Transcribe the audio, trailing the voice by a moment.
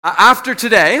After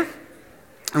today,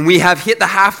 we have hit the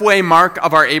halfway mark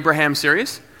of our Abraham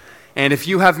series. And if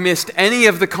you have missed any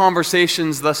of the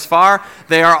conversations thus far,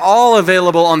 they are all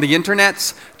available on the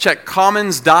internets. Check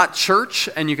commons.church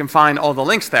and you can find all the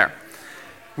links there.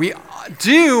 We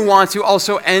do want to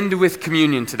also end with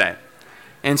communion today.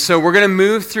 And so we're going to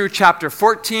move through chapter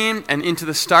 14 and into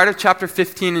the start of chapter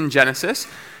 15 in Genesis.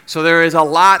 So there is a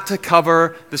lot to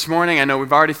cover this morning. I know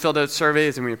we've already filled out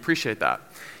surveys and we appreciate that.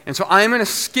 And so I'm going to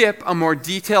skip a more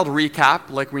detailed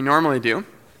recap like we normally do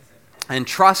and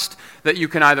trust that you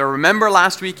can either remember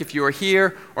last week if you were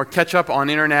here or catch up on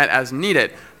internet as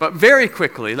needed. But very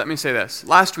quickly, let me say this.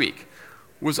 Last week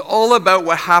was all about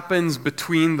what happens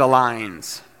between the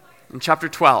lines. In chapter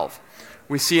 12,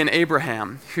 we see an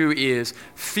Abraham who is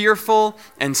fearful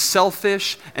and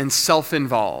selfish and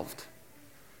self-involved.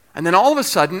 And then all of a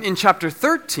sudden, in chapter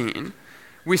 13,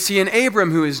 we see an Abram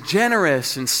who is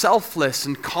generous and selfless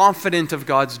and confident of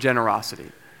God's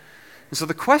generosity. And so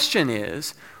the question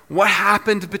is, what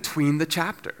happened between the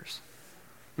chapters?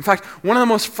 In fact, one of the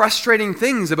most frustrating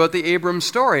things about the Abram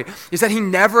story is that he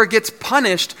never gets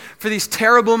punished for these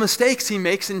terrible mistakes he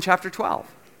makes in chapter 12.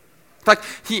 In fact,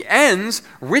 he ends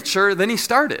richer than he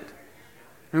started.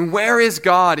 And where is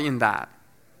God in that?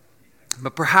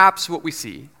 But perhaps what we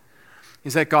see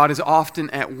is that God is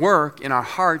often at work in our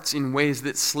hearts in ways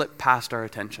that slip past our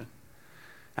attention.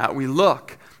 We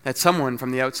look at someone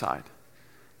from the outside,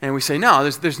 and we say, no,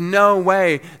 there's no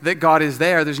way that God is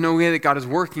there. There's no way that God is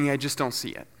working. I just don't see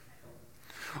it.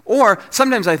 Or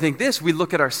sometimes I think this, we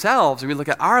look at ourselves, and we look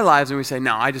at our lives, and we say,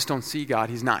 no, I just don't see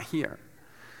God. He's not here.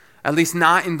 At least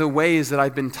not in the ways that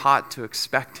I've been taught to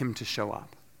expect him to show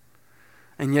up.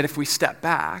 And yet if we step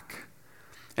back,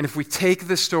 and if we take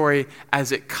the story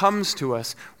as it comes to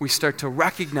us, we start to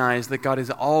recognize that God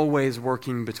is always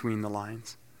working between the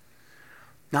lines.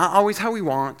 Not always how we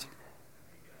want,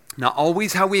 not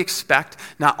always how we expect,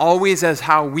 not always as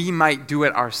how we might do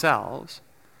it ourselves,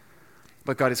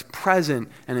 but God is present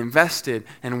and invested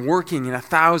and working in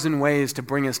 1,000 ways to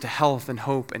bring us to health and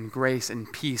hope and grace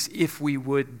and peace if we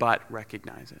would but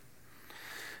recognize it.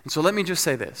 And so let me just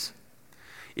say this.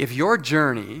 If your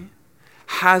journey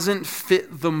hasn't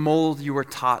fit the mold you were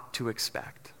taught to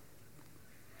expect,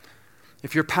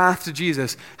 if your path to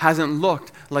Jesus hasn't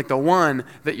looked like the one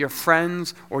that your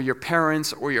friends or your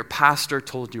parents or your pastor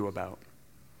told you about,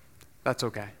 that's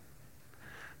okay.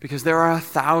 Because there are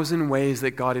 1,000 ways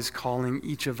that God is calling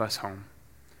each of us home.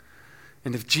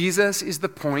 And if Jesus is the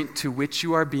point to which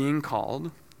you are being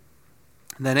called,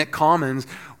 then at Commons,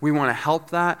 we want to help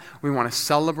that, we want to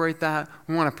celebrate that,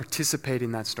 we want to participate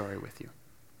in that story with you.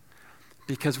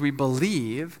 Because we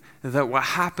believe that what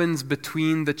happens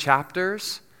between the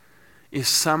chapters is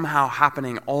somehow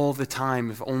happening all the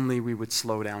time if only we would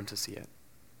slow down to see it.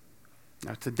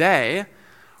 Now today,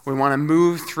 we want to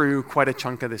move through quite a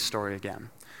chunk of this story again.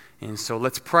 And so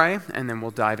let's pray, and then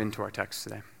we'll dive into our text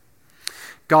today.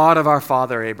 God of our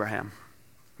father Abraham,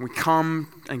 we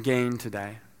come again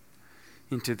today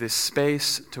into this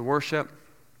space to worship,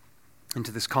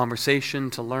 into this conversation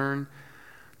to learn,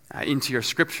 into your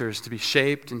scriptures to be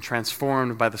shaped and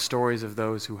transformed by the stories of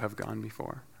those who have gone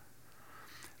before.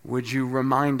 Would you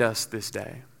remind us this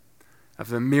day of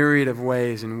the myriad of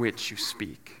ways in which you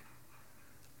speak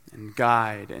and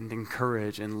guide and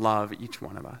encourage and love each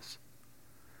one of us.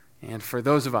 And for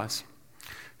those of us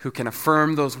who can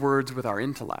affirm those words with our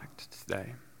intellect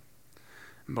today,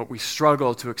 but we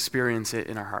struggle to experience it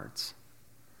in our hearts,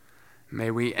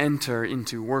 may we enter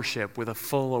into worship with a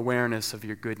full awareness of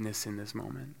your goodness in this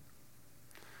moment.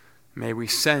 May we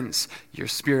sense your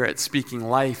Spirit speaking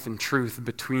life and truth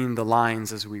between the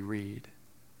lines as we read.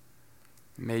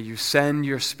 May you send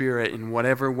your Spirit in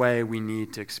whatever way we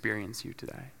need to experience you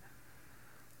today.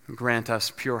 Grant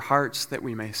us pure hearts that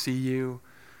we may see you,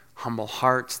 humble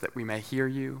hearts that we may hear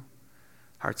you,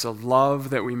 hearts of love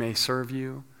that we may serve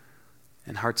you,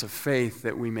 and hearts of faith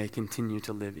that we may continue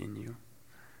to live in you.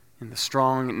 In the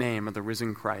strong name of the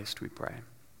risen Christ we pray.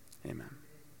 Amen.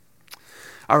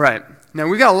 All right, now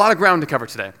we've got a lot of ground to cover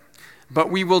today,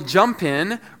 but we will jump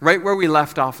in right where we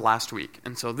left off last week.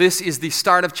 And so this is the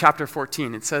start of chapter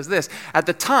 14. It says this: At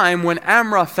the time when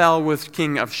Amrah fell with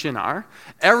king of Shinar,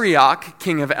 Arioch,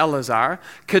 king of Elazar,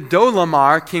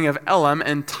 Kedolamar, king of Elam,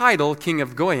 and Tidal, king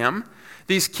of Goyim,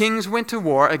 these kings went to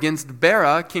war against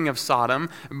Bera, king of Sodom,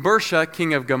 Bersha,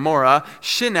 king of Gomorrah,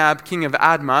 Shinab, king of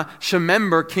Admah,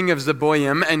 Shemember, king of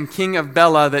Zeboim, and king of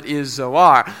Bela, that is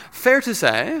Zoar. Fair to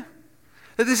say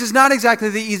that this is not exactly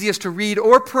the easiest to read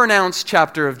or pronounce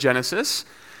chapter of Genesis,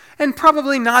 and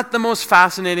probably not the most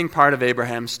fascinating part of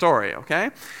Abraham's story,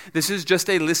 okay? This is just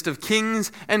a list of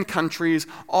kings and countries,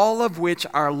 all of which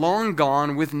are long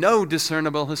gone with no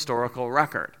discernible historical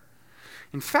record.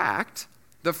 In fact,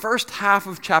 the first half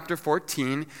of chapter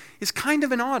 14 is kind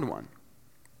of an odd one,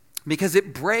 because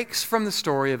it breaks from the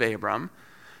story of Abram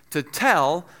to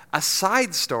tell a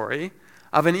side story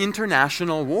of an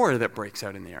international war that breaks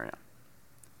out in the area.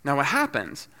 Now, what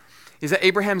happens is that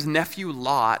Abraham's nephew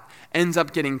Lot ends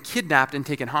up getting kidnapped and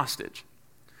taken hostage.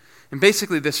 And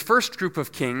basically, this first group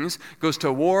of kings goes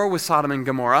to war with Sodom and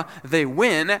Gomorrah. They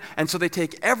win, and so they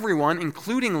take everyone,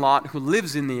 including Lot, who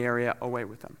lives in the area, away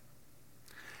with them.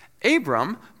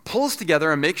 Abram pulls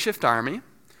together a makeshift army,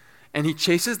 and he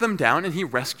chases them down, and he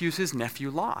rescues his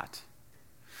nephew Lot.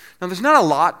 Now, there's not a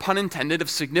lot, pun intended, of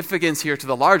significance here to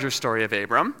the larger story of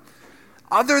Abram,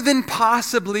 other than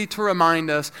possibly to remind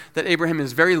us that Abraham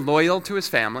is very loyal to his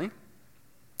family,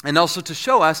 and also to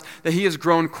show us that he has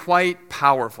grown quite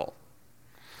powerful.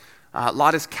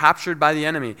 Lot is captured by the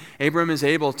enemy. Abram is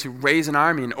able to raise an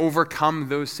army and overcome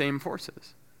those same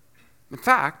forces. In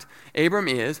fact, Abram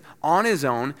is, on his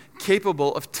own,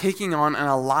 capable of taking on an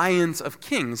alliance of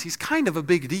kings. He's kind of a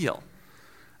big deal,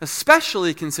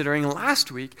 especially considering last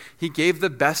week he gave the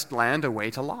best land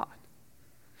away to Lot.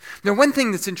 Now, one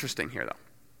thing that's interesting here, though.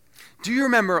 Do you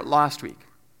remember last week?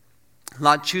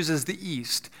 Lot chooses the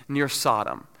east near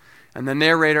Sodom, and the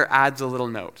narrator adds a little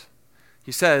note.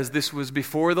 He says this was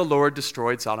before the Lord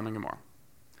destroyed Sodom and Gomorrah.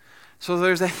 So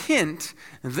there's a hint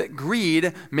that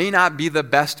greed may not be the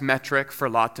best metric for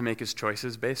Lot to make his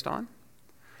choices based on.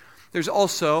 There's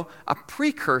also a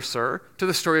precursor to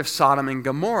the story of Sodom and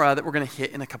Gomorrah that we're going to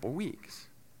hit in a couple weeks.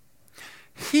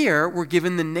 Here, we're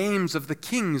given the names of the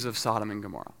kings of Sodom and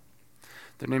Gomorrah.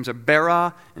 Their names are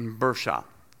Bera and Bersha.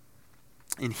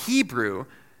 In Hebrew,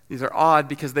 these are odd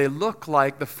because they look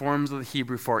like the forms of the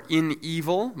Hebrew for in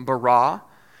evil, bara,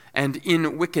 and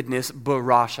in wickedness,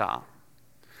 barasha.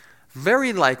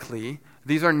 Very likely,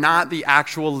 these are not the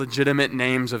actual legitimate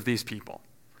names of these people.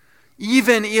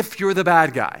 Even if you're the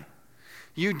bad guy,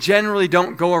 you generally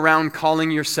don't go around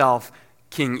calling yourself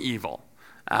King Evil.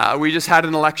 We just had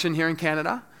an election here in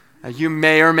Canada. You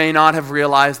may or may not have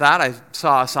realized that. I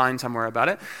saw a sign somewhere about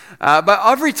it. But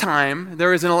every time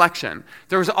there is an election,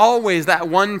 there is always that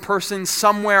one person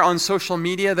somewhere on social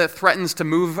media that threatens to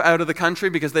move out of the country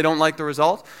because they don't like the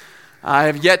result. I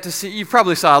have yet to see, you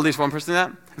probably saw at least one person do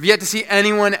that. Have yet to see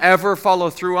anyone ever follow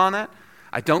through on it.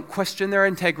 I don't question their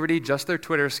integrity, just their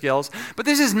Twitter skills. But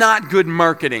this is not good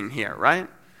marketing here, right?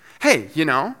 Hey,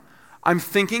 I'm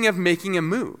thinking of making a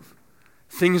move.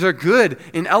 Things are good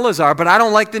in Elazar, but I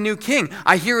don't like the new king.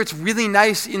 I hear it's really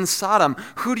nice in Sodom.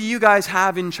 Who do you guys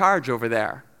have in charge over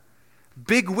there?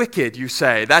 Big Wicked, you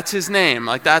say. That's his name.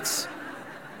 That's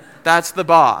the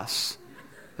boss.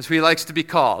 That's what he likes to be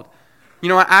called. You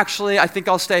know what? Actually, I think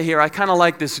I'll stay here. I kind of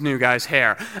like this new guy's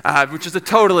hair, which is a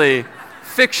totally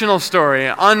fictional story,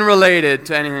 unrelated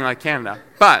to anything like Canada.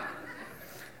 But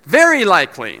very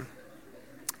likely,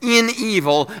 in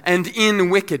evil and in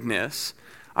wickedness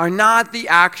are not the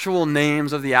actual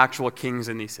names of the actual kings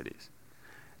in these cities.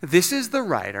 This is the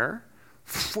writer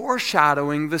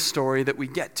foreshadowing the story that we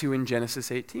get to in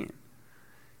Genesis 18.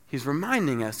 He's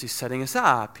reminding us, he's setting us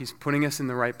up, he's putting us in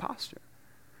the right posture.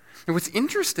 And what's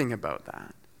interesting about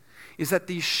that is that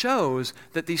these shows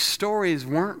that these stories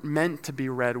weren't meant to be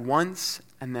read once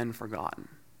and then forgotten.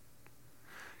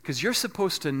 Because you're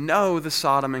supposed to know the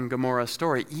Sodom and Gomorrah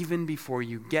story even before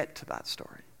you get to that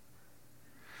story.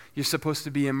 You're supposed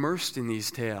to be immersed in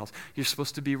these tales. You're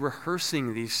supposed to be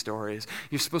rehearsing these stories.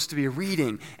 You're supposed to be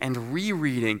reading and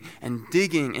rereading and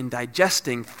digging and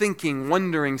digesting, thinking,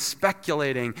 wondering,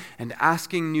 speculating, and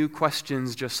asking new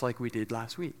questions just like we did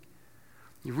last week.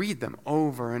 You read them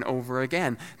over and over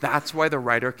again. That's why the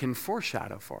writer can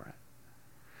foreshadow for it.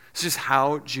 It's just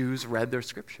how Jews read their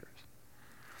scriptures.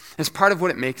 It's part of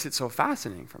what it makes it so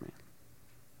fascinating for me.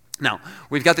 Now,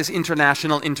 we've got this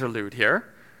international interlude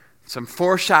here. Some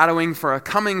foreshadowing for a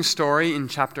coming story in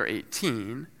chapter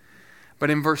 18. But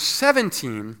in verse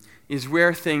 17 is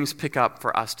where things pick up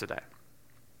for us today.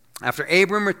 After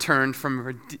Abram returned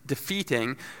from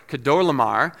defeating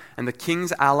Kedorlaomer and the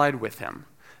kings allied with him,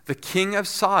 the king of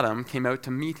Sodom came out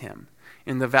to meet him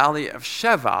in the valley of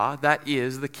Sheva, that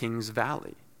is the king's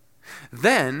valley.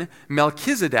 Then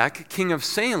Melchizedek, king of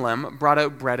Salem, brought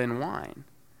out bread and wine.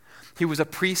 He was a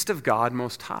priest of God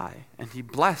Most High, and he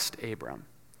blessed Abram.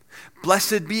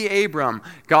 Blessed be Abram,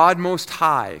 God Most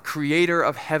High, creator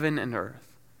of heaven and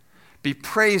earth. Be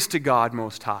praised to God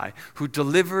Most High, who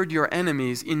delivered your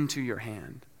enemies into your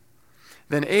hand.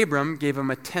 Then Abram gave him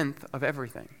 1/10 of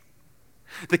everything.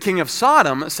 The king of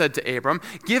Sodom said to Abram,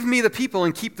 "Give me the people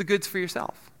and keep the goods for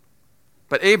yourself."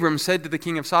 But Abram said to the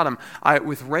king of Sodom,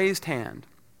 with raised hand,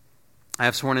 "I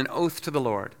have sworn an oath to the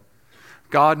Lord,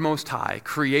 God Most High,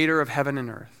 creator of heaven and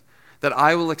earth, that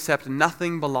I will accept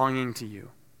nothing belonging to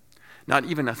you, not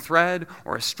even a thread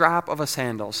or a strap of a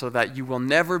sandal, so that you will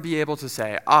never be able to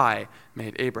say, 'I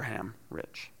made Abraham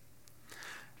rich.'"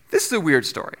 This is a weird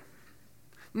story.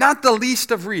 Not the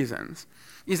least of reasons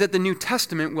is that the New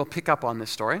Testament will pick up on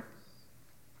this story,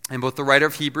 and both the writer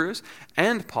of Hebrews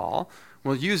and Paul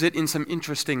will use it in some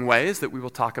interesting ways that we will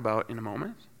talk about in a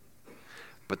moment.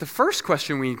 But the first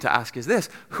question we need to ask is this: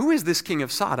 who is this king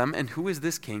of Sodom and who is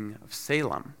this king of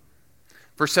Salem?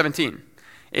 Verse 17,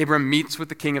 Abram meets with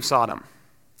the king of Sodom.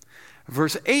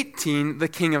 Verse 18, the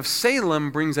king of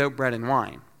Salem brings out bread and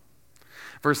wine.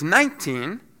 Verse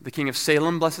 19, the king of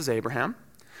Salem blesses Abraham.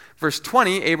 Verse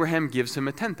 20, Abraham gives him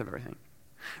a tenth of everything.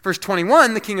 Verse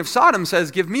 21, the king of Sodom says,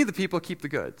 "Give me the people, keep the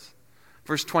goods."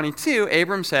 Verse 22,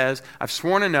 Abram says, "I've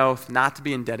sworn an oath not to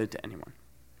be indebted to anyone."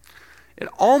 It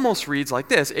almost reads like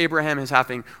this: Abraham is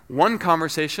having one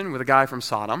conversation with a guy from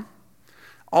Sodom.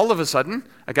 All of a sudden,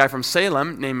 a guy from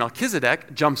Salem named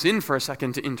Melchizedek jumps in for a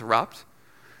second to interrupt.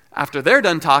 After they're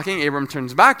done talking, Abram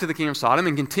turns back to the king of Sodom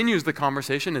and continues the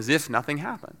conversation as if nothing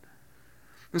happened.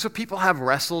 And so people have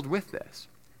wrestled with this.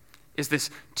 Is this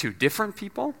two different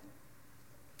people?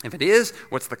 If it is,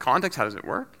 what's the context? How does it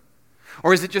work?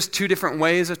 Or is it just two different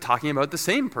ways of talking about the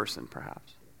same person,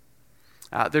 perhaps?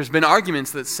 There's been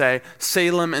arguments that say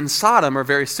Salem and Sodom are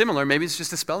very similar. Maybe it's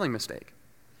just a spelling mistake.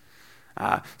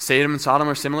 Salem and Sodom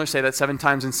are similar. Say that 7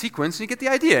 times in sequence, and you get the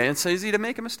idea. It's easy to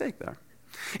make a mistake there.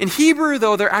 In Hebrew,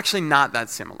 though, they're actually not that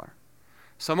similar.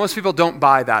 So most people don't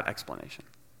buy that explanation.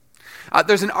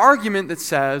 There's an argument that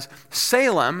says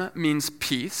Salem means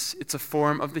peace. It's a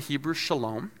form of the Hebrew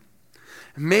shalom.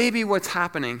 Maybe what's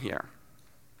happening here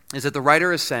is that the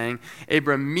writer is saying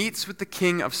Abram meets with the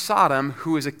king of Sodom,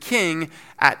 who is a king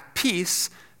at peace,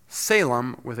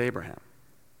 Salem, with Abraham.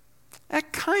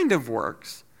 That kind of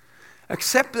works,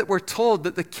 except that we're told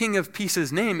that the king of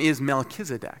peace's name is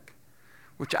Melchizedek,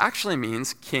 which actually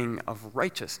means king of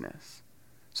righteousness.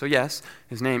 So yes,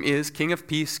 his name is King of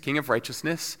Peace, King of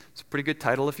Righteousness. It's a pretty good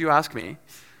title if you ask me.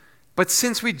 But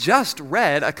since we just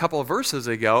read a couple of verses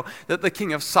ago that the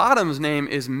king of Sodom's name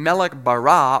is Melech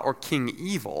Bara, or King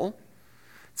Evil,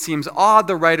 it seems odd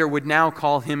the writer would now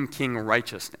call him King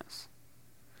Righteousness.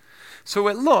 So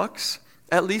it looks,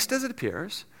 at least as it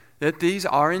appears, that these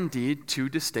are indeed two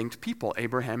distinct people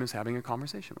Abraham is having a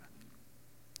conversation with.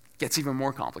 It gets even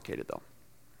more complicated, though,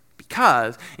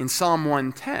 because in Psalm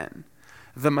 110,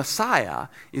 the Messiah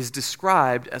is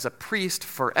described as a priest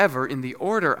forever in the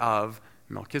order of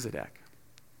Melchizedek.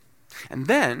 And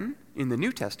then, in the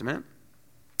New Testament,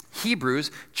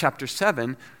 Hebrews chapter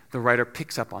 7, the writer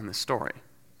picks up on this story.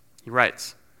 He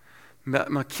writes,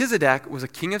 Melchizedek was a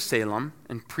king of Salem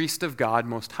and priest of God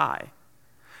Most High.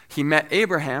 He met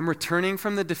Abraham returning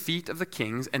from the defeat of the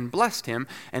kings and blessed him,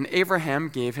 and Abraham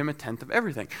gave him a tenth of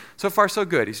everything. So far, so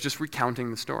good. He's just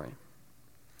recounting the story.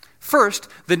 First,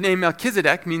 the name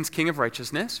Melchizedek means king of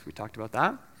righteousness. We talked about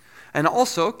that. And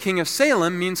also, king of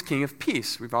Salem means king of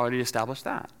peace. We've already established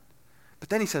that. But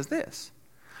then he says this: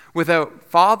 without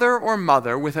father or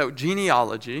mother, without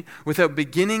genealogy, without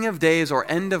beginning of days or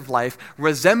end of life,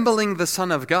 resembling the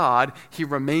Son of God, he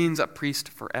remains a priest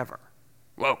forever.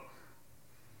 Whoa.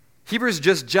 Hebrews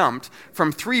just jumped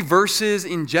from 3 verses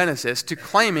in Genesis to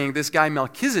claiming this guy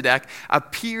Melchizedek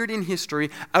appeared in history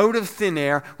out of thin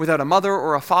air without a mother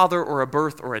or a father or a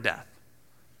birth or a death.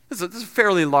 This is a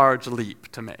fairly large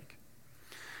leap to make.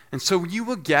 And so you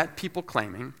will get people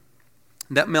claiming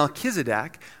that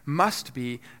Melchizedek must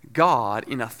be God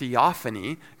in a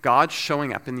theophany, God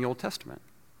showing up in the Old Testament.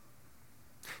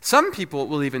 Some people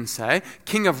will even say,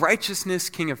 King of righteousness,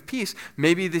 King of peace,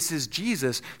 maybe this is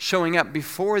Jesus showing up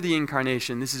before the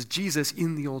incarnation. This is Jesus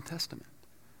in the Old Testament.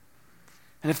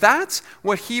 And if that's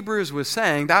what Hebrews was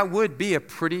saying, that would be a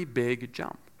pretty big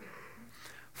jump.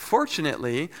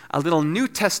 Fortunately, a little New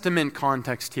Testament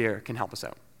context here can help us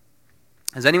out.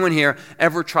 Has anyone here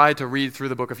ever tried to read through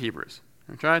the book of Hebrews?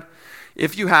 Ever tried?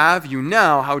 If you have, you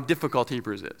know how difficult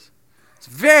Hebrews is. It's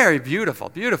very beautiful,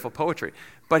 beautiful poetry.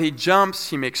 But he jumps,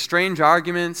 he makes strange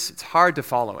arguments. It's hard to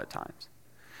follow at times.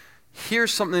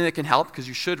 Here's something that can help, because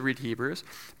you should read Hebrews.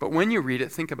 But when you read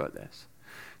it, think about this.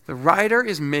 The writer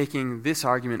is making this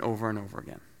argument over and over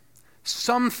again.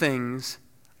 Some things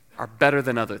are better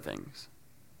than other things.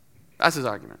 That's his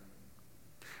argument.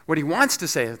 What he wants to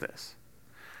say is this: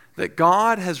 that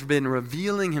God has been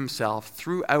revealing himself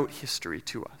throughout history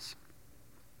to us.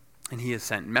 And he has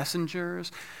sent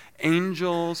messengers,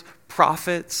 angels,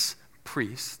 prophets,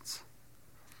 priests,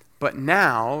 but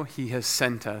now he has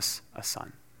sent us a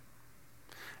son.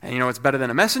 And you know what's better than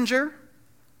a messenger?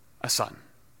 A son.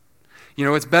 You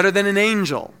know what's better than an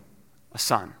angel? A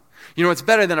son. You know what's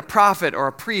better than a prophet or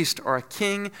a priest or a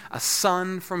king? A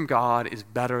son from God is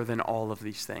better than all of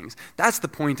these things. That's the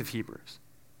point of Hebrews.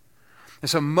 And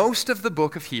so most of the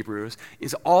book of Hebrews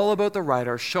is all about the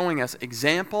writer showing us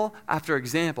example after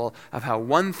example of how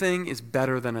one thing is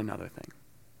better than another thing.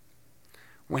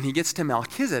 When he gets to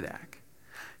Melchizedek,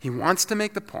 he wants to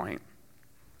make the point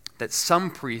that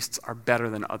some priests are better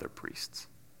than other priests.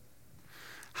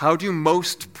 How do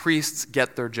most priests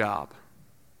get their job?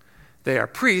 They are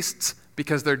priests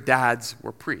because their dads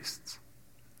were priests.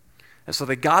 And so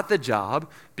they got the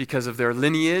job because of their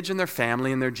lineage and their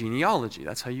family and their genealogy.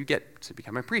 That's how you get to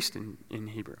become a priest in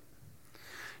Hebrew.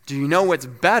 Do you know what's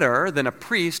better than a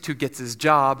priest who gets his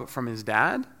job from his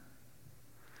dad?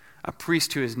 A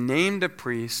priest who is named a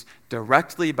priest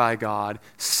directly by God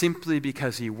simply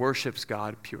because he worships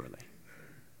God purely.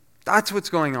 That's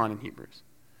what's going on in Hebrews.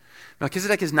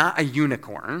 Melchizedek is not a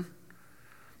unicorn.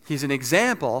 He's an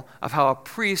example of how a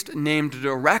priest named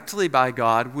directly by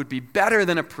God would be better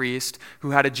than a priest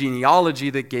who had a genealogy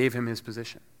that gave him his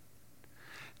position.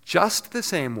 Just the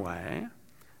same way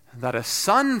that a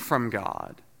son from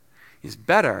God is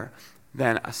better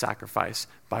than a sacrifice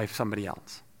by somebody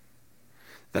else.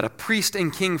 That a priest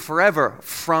and king forever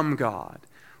from God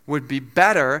would be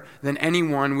better than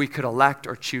anyone we could elect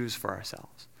or choose for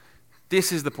ourselves.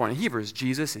 This is the point of Hebrews.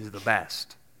 Jesus is the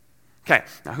best. Okay,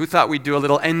 now who thought we'd do a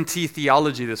little NT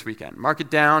theology this weekend? Mark it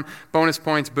down, bonus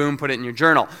points, boom, put it in your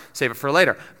journal. Save it for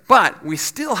later. But we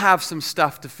still have some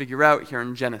stuff to figure out here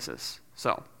in Genesis.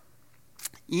 So,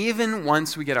 even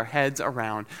once we get our heads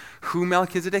around who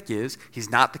Melchizedek is, he's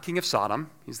not the king of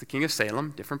Sodom, he's the king of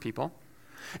Salem, different people.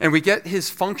 And we get his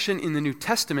function in the New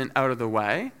Testament out of the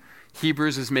way,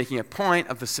 Hebrews is making a point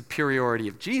of the superiority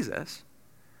of Jesus,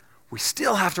 we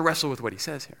still have to wrestle with what he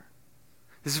says here.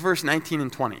 This is verse 19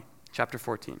 and 20. Chapter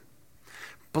 14.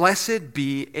 Blessed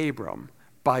be Abram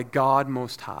by God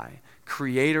Most High,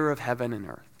 creator of heaven and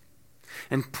earth.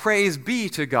 And praise be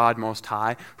to God Most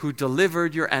High, who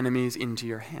delivered your enemies into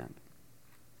your hand.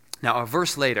 Now, a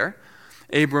verse later,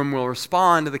 Abram will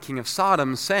respond to the king of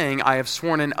Sodom, saying, I have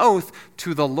sworn an oath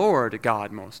to the Lord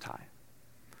God Most High.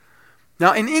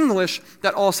 Now, in English,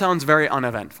 that all sounds very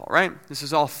uneventful, right? This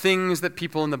is all things that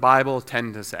people in the Bible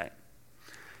tend to say.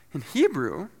 In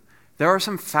Hebrew, there are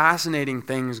some fascinating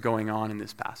things going on in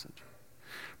this passage,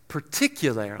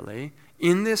 particularly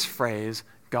in this phrase,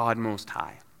 God Most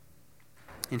High.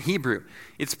 In Hebrew,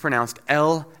 it's pronounced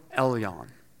El Elyon.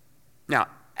 Now,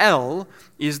 El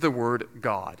is the word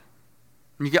God.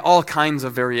 And you get all kinds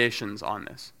of variations on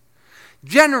this.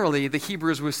 Generally, the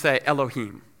Hebrews would say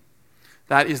Elohim.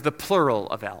 That is the plural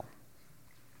of El.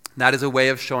 That is a way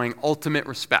of showing ultimate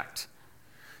respect.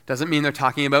 Doesn't mean they're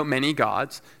talking about many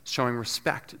gods, it's showing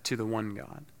respect to the one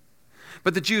God.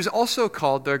 But the Jews also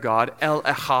called their God El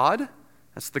Echad,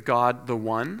 that's the God, the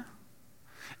one.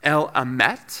 El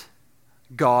Amet,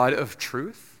 God of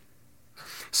truth.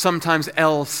 Sometimes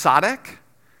El Sadek,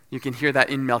 you can hear that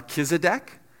in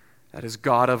Melchizedek, that is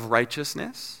God of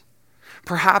righteousness.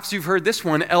 Perhaps you've heard this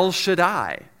one, El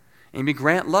Shaddai. Amy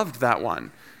Grant loved that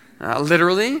one.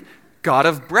 Literally, God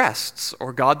of breasts,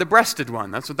 or God the breasted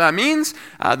one. That's what that means.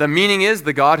 The meaning is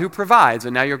the God who provides.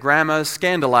 And now your grandma is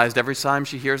scandalized every time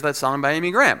she hears that song by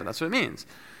Amy Grant, but that's what it means.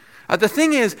 The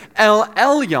thing is, El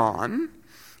Elyon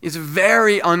is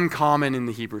very uncommon in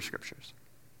the Hebrew Scriptures.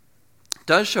 It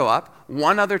does show up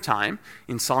one other time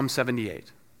in Psalm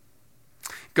 78.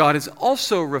 God is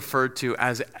also referred to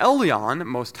as Elyon,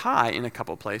 Most High, in a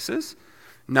couple places.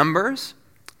 Numbers,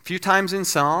 a few times in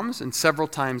Psalms, and several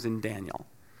times in Daniel.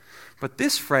 But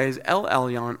this phrase, El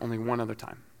Elyon, only one other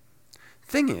time.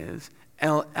 Thing is,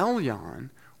 El Elyon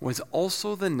was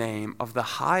also the name of the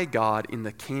high god in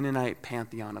the Canaanite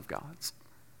pantheon of gods.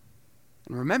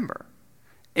 And remember,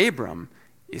 Abram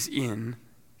is in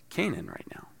Canaan right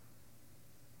now.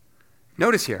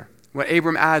 Notice here what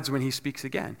Abram adds when he speaks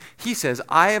again. He says,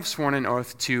 I have sworn an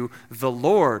oath to the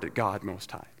Lord God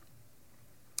Most High.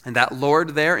 And that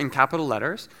Lord there in capital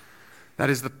letters, that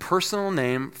is the personal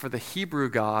name for the Hebrew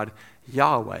God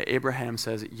Yahweh. Abraham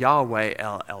says, Yahweh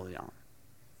El Elyon.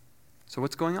 So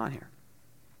what's going on here?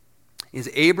 Is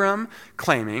Abram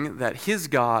claiming that his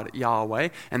God, Yahweh,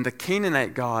 and the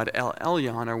Canaanite God, El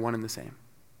Elyon, are one and the same?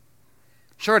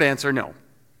 Short answer, no.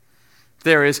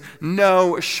 There is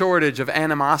no shortage of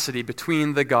animosity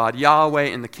between the God, Yahweh,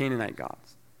 and the Canaanite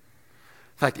gods.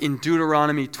 In fact, in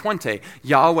Deuteronomy 20,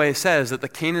 Yahweh says that the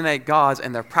Canaanite gods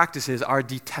and their practices are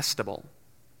detestable.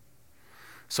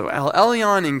 So El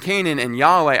Elyon in Canaan and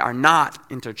Yahweh are not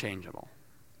interchangeable.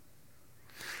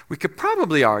 We could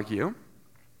probably argue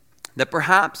that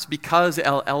perhaps because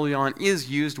El Elyon is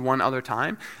used one other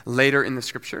time later in the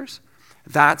scriptures,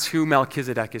 that's who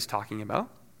Melchizedek is talking about.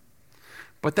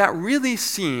 But that really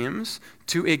seems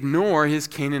to ignore his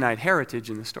Canaanite heritage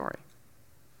in the story.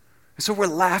 So we're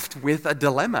left with a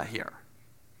dilemma here.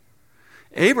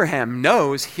 Abraham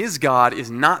knows his God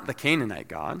is not the Canaanite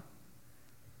God,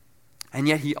 and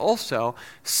yet he also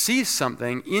sees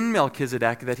something in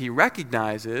Melchizedek that he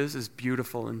recognizes as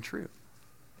beautiful and true.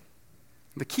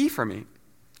 The key for me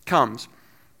comes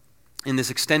in this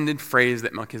extended phrase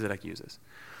that Melchizedek uses.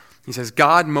 He says,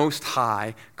 God Most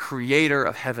High, creator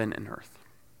of heaven and earth.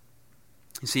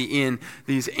 You see, in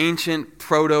these ancient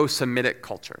proto-Semitic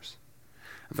cultures,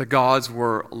 the gods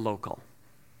were local.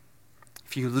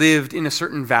 If you lived in a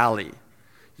certain valley,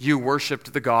 you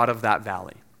worshipped the god of that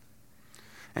valley.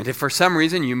 And if for some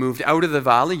reason you moved out of the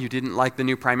valley, you didn't like the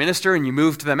new prime minister, and you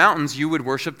moved to the mountains, you would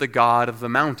worship the god of the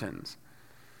mountains.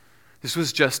 This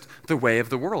was just the way of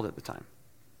the world at the time.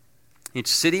 Each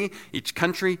city, each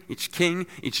country, each king,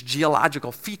 each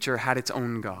geological feature had its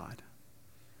own god.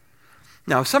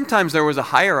 Now, sometimes there was a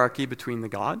hierarchy between the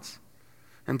gods,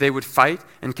 and they would fight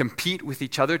and compete with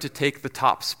each other to take the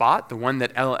top spot, the one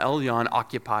that El Elyon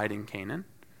occupied in Canaan.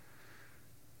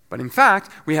 But in fact,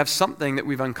 we have something that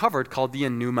we've uncovered called the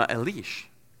Enuma Elish,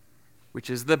 which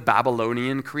is the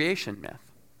Babylonian creation myth.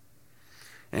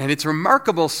 And it's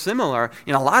remarkably similar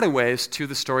in a lot of ways to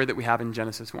the story that we have in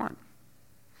Genesis 1.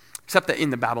 Except that in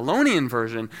the Babylonian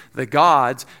version, the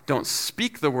gods don't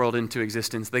speak the world into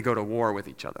existence, they go to war with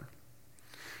each other.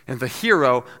 And the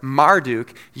hero,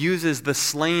 Marduk, uses the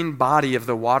slain body of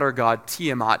the water god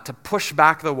Tiamat to push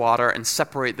back the water and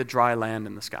separate the dry land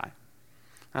and the sky.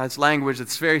 It's language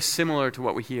that's very similar to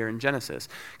what we hear in Genesis,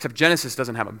 except Genesis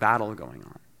doesn't have a battle going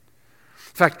on.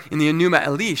 In fact, in the Enuma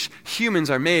Elish, humans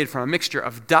are made from a mixture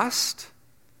of dust,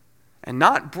 and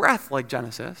not breath like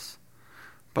Genesis,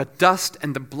 but dust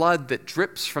and the blood that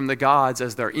drips from the gods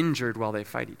as they're injured while they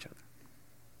fight each other.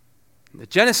 In the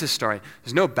Genesis story,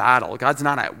 there's no battle. God's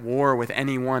not at war with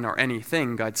anyone or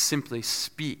anything. God simply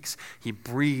speaks. He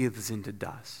breathes into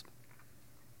dust.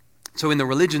 So in the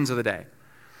religions of the day,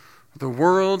 the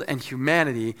world and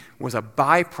humanity was a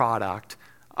byproduct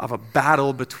of a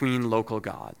battle between local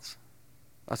gods.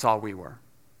 That's all we were.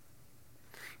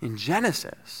 In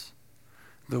Genesis,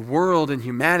 the world and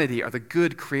humanity are the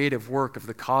good creative work of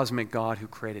the cosmic God who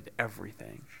created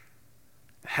everything.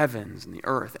 The heavens and the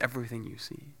earth, everything you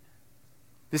see.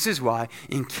 This is why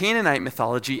in Canaanite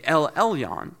mythology, El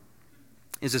Elyon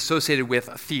is associated with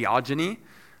theogony.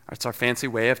 It's our fancy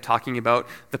way of talking about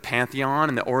the pantheon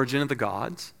and the origin of the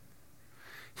gods.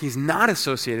 He's not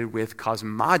associated with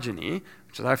cosmogony,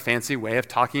 which is our fancy way of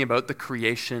talking about the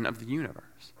creation of the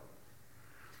universe.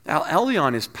 El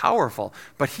Elyon is powerful,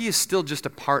 but he is still just a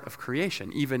part of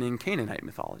creation, even in Canaanite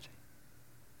mythology.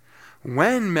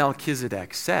 When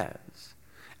Melchizedek says,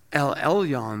 El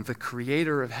Elyon, the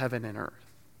creator of heaven and earth,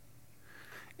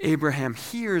 Abraham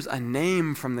hears a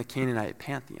name from the Canaanite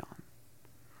pantheon,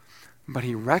 but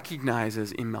he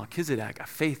recognizes in Melchizedek a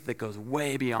faith that goes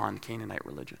way beyond Canaanite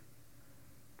religion.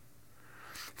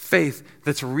 Faith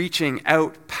that's reaching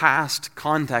out past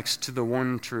context to the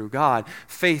one true God.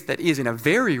 Faith that is, in a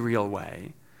very real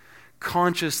way,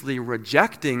 consciously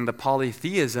rejecting the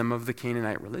polytheism of the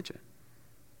Canaanite religion.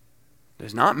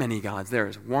 There's not many gods. There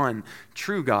is one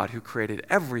true God who created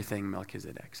everything,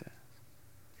 Melchizedek says.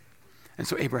 And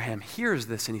so Abraham hears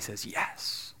this and he says,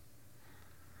 yes,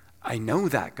 I know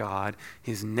that God.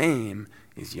 His name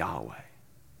is Yahweh.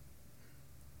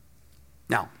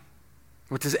 Now,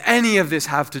 what does any of this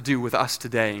have to do with us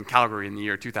today in Calgary in the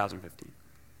year 2015?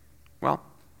 Well,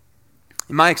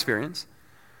 in my experience,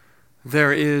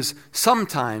 there is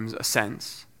sometimes a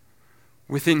sense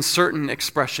within certain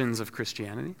expressions of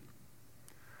Christianity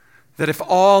that if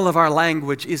all of our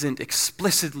language isn't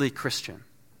explicitly Christian,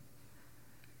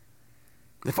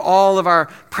 if all of our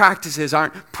practices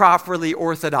aren't properly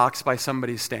orthodox by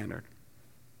somebody's standard,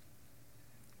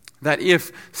 that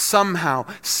if somehow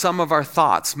some of our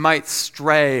thoughts might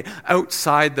stray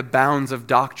outside the bounds of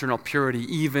doctrinal purity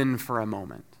even for a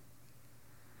moment,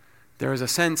 there is a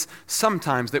sense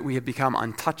sometimes that we have become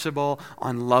untouchable,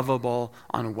 unlovable,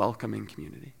 unwelcoming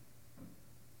community.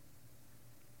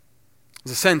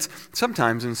 There's a sense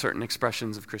sometimes in certain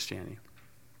expressions of Christianity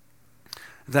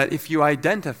that if you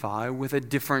identify with a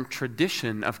different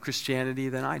tradition of Christianity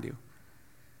than I do,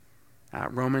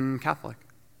 Roman Catholic,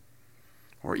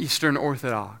 or Eastern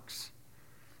Orthodox,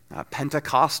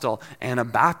 Pentecostal,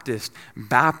 Anabaptist,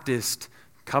 Baptist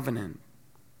Covenant,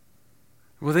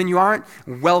 well, then you aren't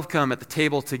welcome at the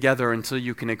table together until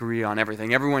you can agree on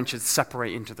everything. Everyone should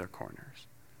separate into their corners.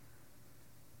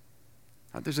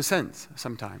 There's a sense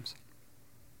sometimes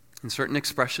in certain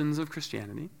expressions of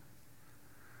Christianity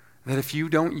that if you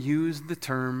don't use the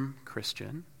term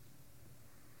Christian,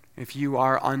 if you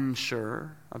are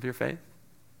unsure of your faith,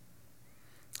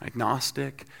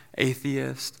 agnostic,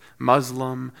 atheist,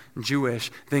 Muslim, Jewish,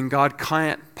 then God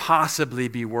can't possibly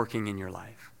be working in your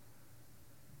life.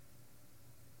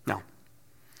 No.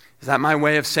 Is that my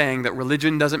way of saying that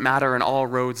religion doesn't matter and all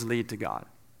roads lead to God?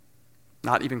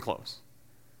 Not even close.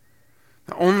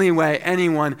 The only way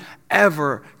anyone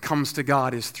ever comes to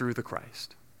God is through the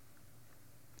Christ.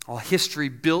 All history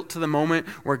built to the moment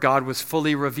where God was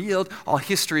fully revealed. All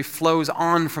history flows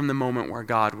on from the moment where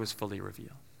God was fully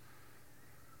revealed.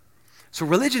 So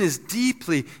religion is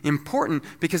deeply important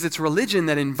because it's religion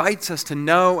that invites us to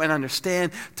know and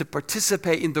understand, to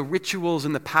participate in the rituals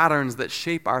and the patterns that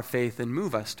shape our faith and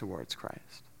move us towards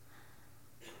Christ.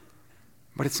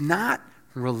 But it's not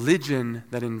religion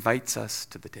that invites us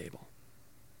to the table.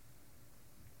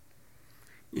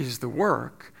 It is the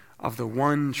work of the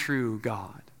one true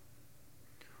God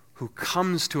who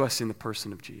comes to us in the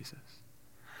person of Jesus,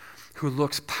 who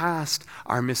looks past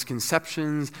our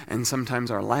misconceptions and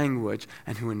sometimes our language,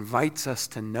 and who invites us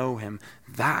to know him.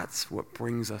 That's what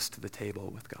brings us to the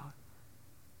table with God.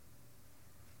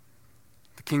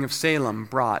 The King of Salem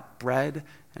brought bread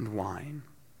and wine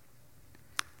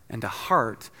and a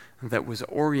heart that was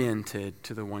oriented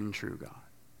to the one true God.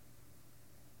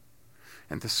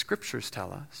 And the scriptures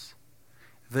tell us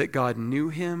that God knew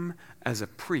him as a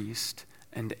priest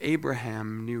and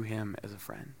Abraham knew him as a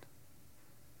friend.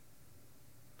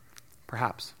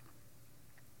 Perhaps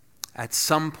at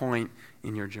some point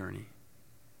in your journey,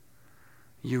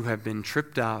 you have been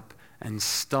tripped up and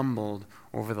stumbled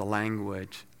over the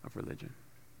language of religion.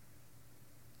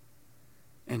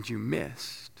 And you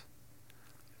missed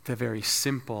the very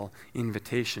simple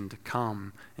invitation to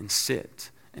come and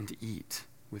sit and eat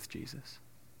with Jesus.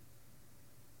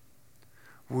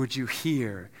 Would you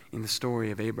hear in the story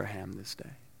of Abraham this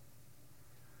day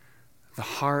the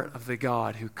heart of the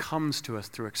God who comes to us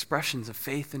through expressions of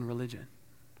faith and religion,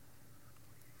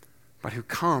 but who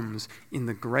comes in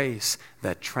the grace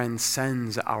that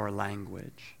transcends our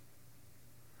language,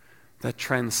 that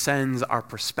transcends our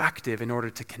perspective in order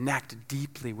to connect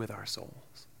deeply with our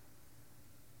souls?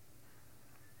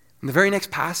 In the very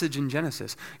next passage in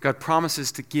Genesis, God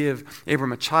promises to give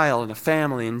Abram a child and a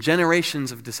family and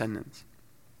generations of descendants.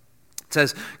 It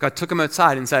says, God took him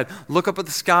outside and said, "Look up at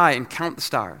the sky and count the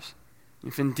stars,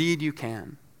 if indeed you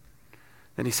can."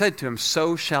 Then he said to him,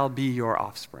 "So shall be your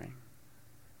offspring."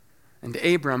 And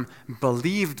Abram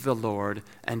believed the Lord,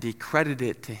 and he credited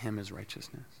it to him as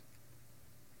righteousness.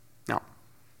 Now,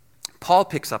 Paul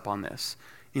picks up on this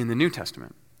in the New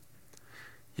Testament.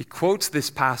 He quotes this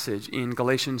passage in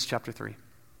Galatians chapter 3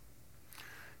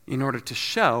 in order to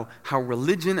show how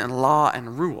religion and law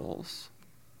and rules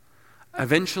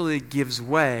eventually gives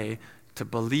way to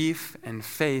belief and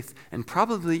faith, and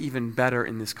probably even better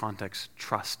in this context,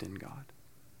 trust in God.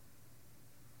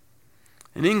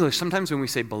 In English, sometimes when we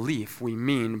say belief, we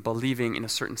mean believing in a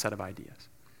certain set of ideas.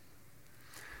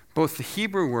 Both the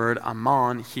Hebrew word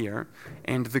aman here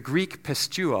and the Greek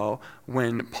pisteuo,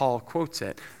 when Paul quotes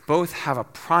it, both have a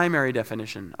primary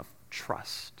definition of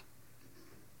trust.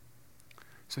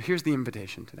 So here's the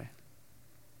invitation today.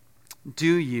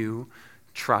 Do you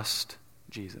trust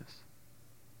Jesus?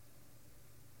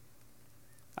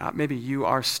 Maybe you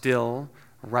are still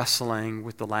wrestling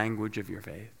with the language of your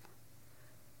faith.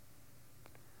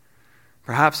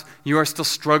 Perhaps you are still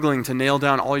struggling to nail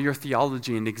down all your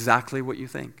theology and exactly what you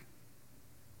think.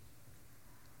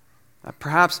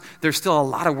 Perhaps there's still a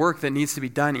lot of work that needs to be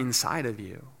done inside of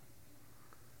you.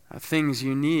 Things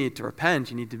you need to repent,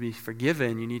 you need to be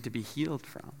forgiven, you need to be healed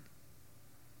from.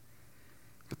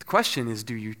 But the question is,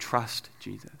 do you trust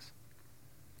Jesus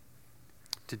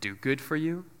to do good for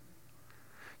you,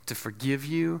 to forgive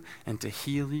you, and to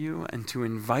heal you, and to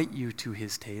invite you to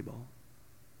his table?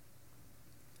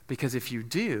 Because if you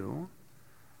do,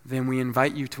 then we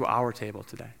invite you to our table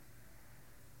today.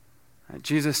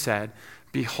 Jesus said,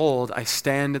 "Behold, I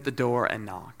stand at the door and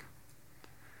knock.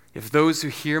 If those who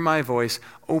hear my voice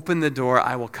open the door,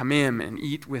 I will come in and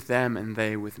eat with them and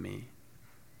they with me.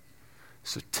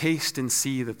 So taste and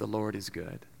see that the Lord is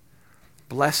good.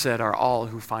 Blessed are all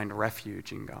who find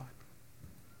refuge in God."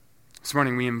 This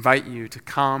morning we invite you to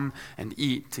come and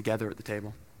eat together at the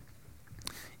table.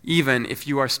 Even if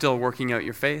you are still working out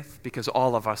your faith, because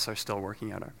all of us are still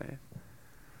working out our faith.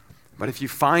 But if you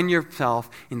find yourself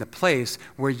in the place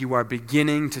where you are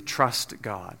beginning to trust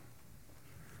God,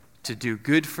 to do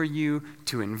good for you,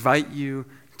 to invite you,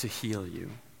 to heal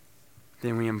you,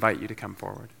 then we invite you to come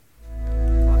forward.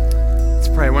 Let's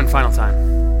pray one final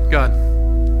time. God,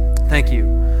 thank you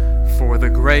for the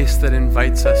grace that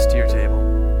invites us to your table,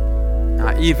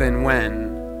 even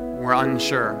when we're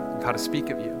unsure of how to speak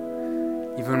of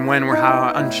you, even when we're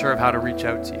unsure of how to reach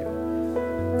out to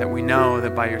you, that we know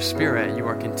that by your Spirit you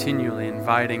are continually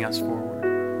inviting us forward.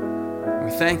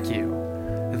 We thank you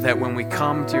that when we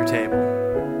come to your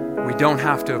table, we don't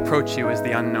have to approach you as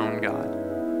the unknown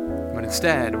God, but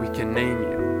instead we can name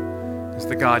you as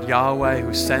the God Yahweh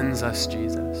who sends us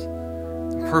Jesus,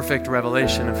 the perfect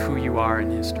revelation of who you are in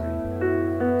history.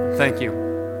 Thank you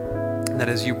that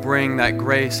as you bring that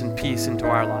grace and peace into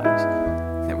our lives,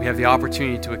 that we have the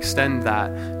opportunity to extend that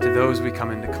to those we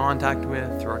come into contact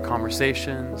with through our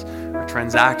conversations, our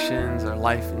transactions, our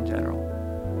life in general.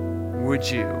 Would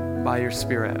you, by your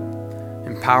Spirit,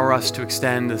 empower us to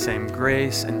extend the same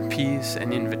grace and peace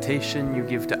and invitation you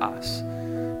give to us,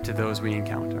 to those we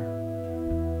encounter.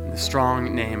 In the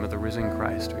strong name of the risen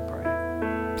Christ we pray.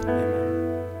 Amen.